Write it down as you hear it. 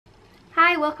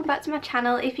Hi, welcome back to my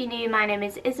channel. If you're new, my name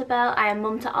is Isabel. I am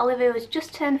mum to Oliver, who has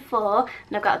just turned 4,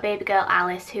 and I've got a baby girl,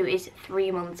 Alice, who is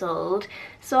 3 months old.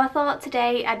 So I thought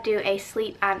today I'd do a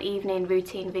sleep and evening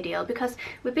routine video because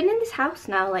we've been in this house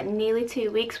now like nearly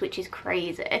 2 weeks, which is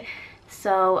crazy.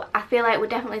 So I feel like we're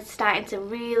definitely starting to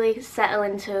really settle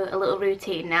into a little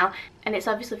routine now, and it's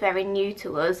obviously very new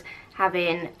to us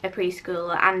having a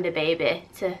preschooler and a baby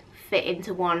to fit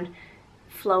into one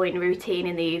flowing routine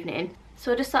in the evening.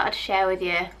 So I just thought I'd share with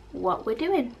you what we're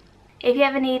doing. If you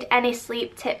ever need any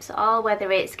sleep tips at all,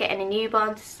 whether it's getting a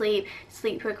newborn to sleep,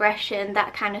 sleep progression,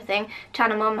 that kind of thing,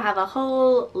 Channel Mum have a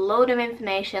whole load of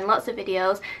information, lots of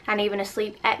videos, and even a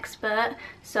sleep expert,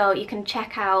 so you can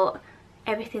check out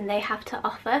everything they have to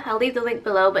offer. I'll leave the link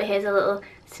below, but here's a little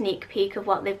sneak peek of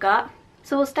what they've got.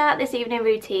 So we'll start this evening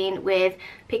routine with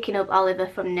picking up Oliver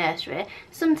from nursery.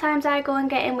 Sometimes I go and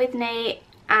get him with Nate,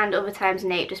 and other times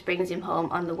Nate just brings him home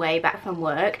on the way back from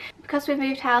work. Because we've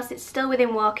moved house, it's still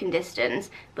within walking distance,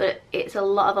 but it's a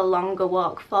lot of a longer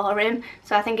walk for him,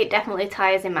 so I think it definitely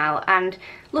tires him out. And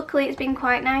luckily it's been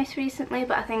quite nice recently,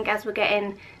 but I think as we're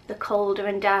getting the colder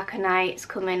and darker nights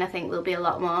coming, I think there'll be a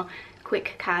lot more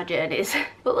quick car journeys.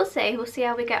 But we'll see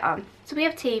how we get on. So we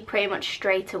have tea pretty much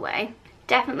straight away.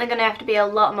 Definitely going to have to be a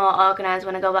lot more organised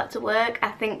when I go back to work.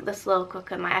 I think the slow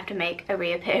cooker might have to make a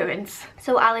reappearance.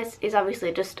 So Alice is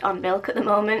obviously just on milk at the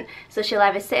moment, so she'll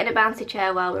either sit in a bouncy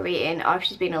chair while we're eating, or if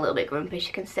she's been a little bit grumpy,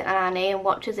 she can sit on our knee and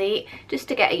watch us eat, just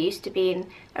to get her used to being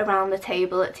around the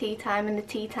table at tea time in the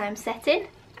tea time setting.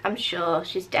 I'm sure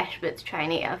she's desperate to try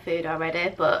and eat our food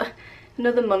already, but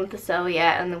another month or so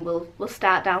yet, and then we'll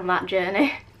start down that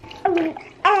journey.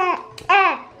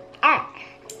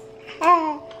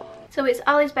 So it's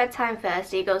Ollie's bedtime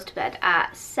first. He goes to bed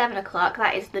at 7 o'clock,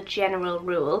 that is the general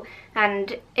rule.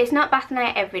 And it's not bath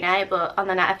night every night, but on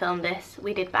the night I filmed this,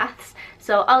 we did baths.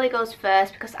 So Ollie goes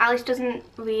first because Alice doesn't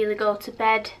really go to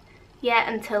bed yet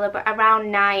until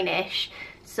around 9ish.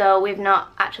 So we've not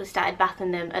actually started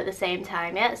bathing them at the same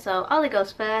time yet. So Ollie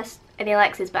goes first, and he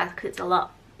likes his bath because it's a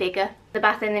lot bigger. The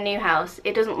bath in the new house,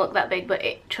 it doesn't look that big, but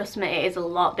trust me, it is a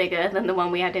lot bigger than the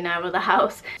one we had in our other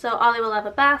house. So Ollie will have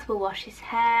a bath, we'll wash his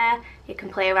hair, he can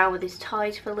play around with his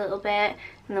toys for a little bit,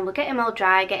 and then we'll get him all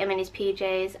dry, get him in his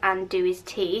PJs and do his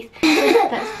teeth.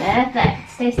 That's perfect.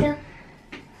 Stay still.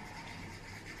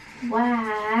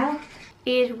 Wow.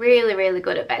 He is really, really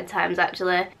good at bedtimes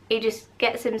actually. He just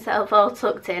gets himself all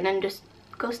tucked in and just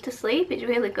goes to sleep. It's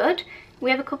really good.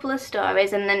 We have a couple of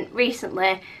stories, and then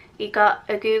recently he got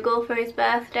a Google for his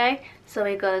birthday, so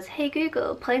he goes, "Hey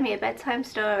Google, play me a bedtime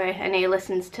story," and he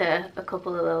listens to a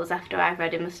couple of those after I've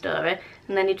read him a story,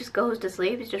 and then he just goes to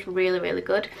sleep. It's just really, really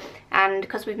good. And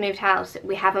because we've moved house,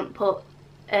 we haven't put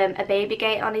a baby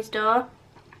gate on his door,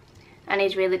 and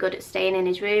he's really good at staying in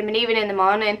his room, and even in the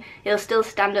morning he'll still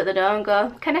stand at the door and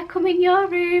go, "Can I come in your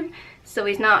room?" So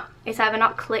it's either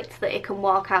not clicked that he can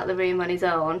walk out the room on his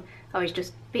own, or he's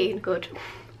just being good.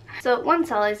 So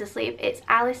once Ollie's asleep, it's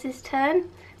Alice's turn.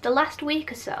 The last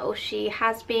week or so, she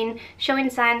has been showing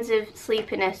signs of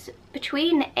sleepiness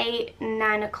between 8 and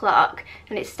 9 o'clock,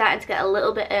 and it's starting to get a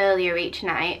little bit earlier each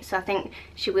night, so I think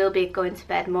she will be going to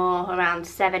bed more around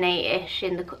 7, 8ish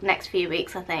in the next few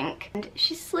weeks, I think. And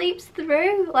she sleeps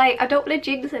through. Like, I don't want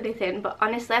to jinx anything, but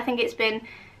honestly I think it's been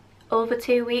over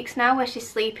 2 weeks now where she's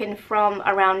sleeping from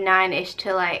around 9ish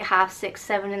to like 6:30,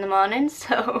 7 in the morning,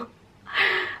 so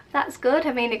that's good.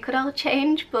 I mean, it could all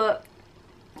change, but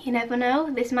you never know.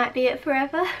 This might be it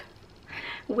forever.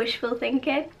 Wishful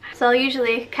thinking. So I'll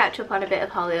usually catch up on a bit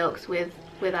of Hollyoaks with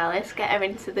Alice, get her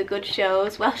into the good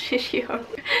shows while she's young.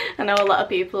 I know a lot of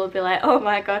people will be like, "Oh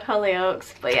my god,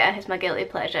 Hollyoaks," but yeah, it's my guilty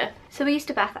pleasure. So we used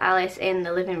to bath Alice in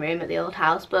the living room at the old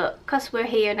house, but because we're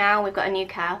here now, we've got a new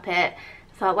carpet,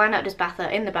 I thought why not just bath her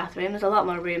in the bathroom. There's a lot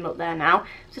more room up there now,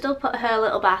 so still put her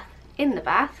little bath in the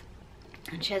bath,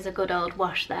 and she has a good old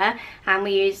wash there, and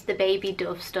we use the Baby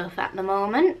Dove stuff at the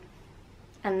moment,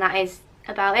 and that is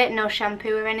about it. No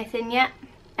shampoo or anything yet.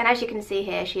 And as you can see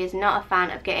here, she is not a fan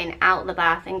of getting out the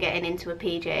bath and getting into her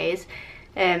PJs.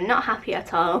 Not happy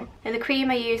at all. And the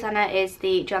cream I use on her is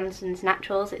the Johnson's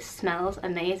Naturals. It smells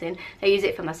amazing. I use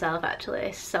it for myself actually,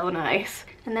 it's so nice.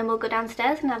 And then we'll go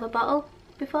downstairs and have a bottle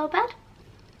before bed.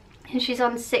 And she's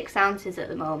on 6 ounces at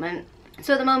the moment.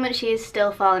 So at the moment she is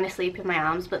still falling asleep in my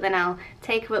arms, but then I'll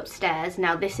take her upstairs.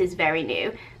 Now this is very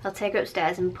new. I'll take her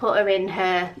upstairs and put her in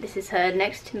her, this is her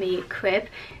next to me crib,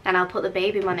 and I'll put the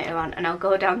baby monitor on and I'll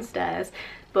go downstairs.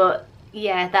 But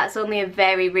yeah, that's only a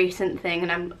very recent thing,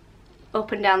 and I'm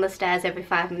up and down the stairs every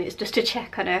 5 minutes just to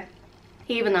check on her.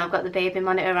 Even though I've got the baby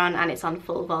monitor on and it's on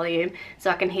full volume, so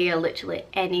I can hear literally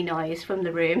any noise from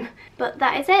the room. But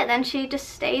that is it, then she just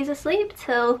stays asleep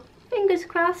till fingers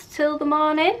crossed till the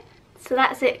morning. So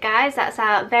that's it guys, that's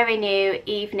our very new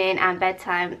evening and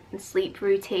bedtime and sleep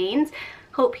routines.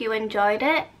 Hope you enjoyed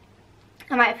it.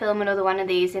 I might film another one of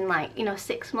these in like, you know,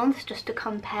 6 months just to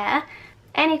compare.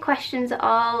 Any questions at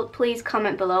all, please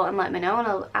comment below and let me know and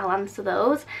I'll answer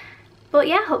those. But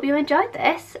yeah, hope you enjoyed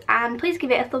this, and please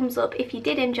give it a thumbs up if you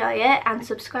did enjoy it, and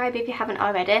subscribe if you haven't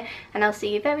already, and I'll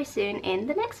see you very soon in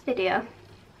the next video.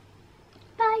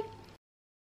 Bye!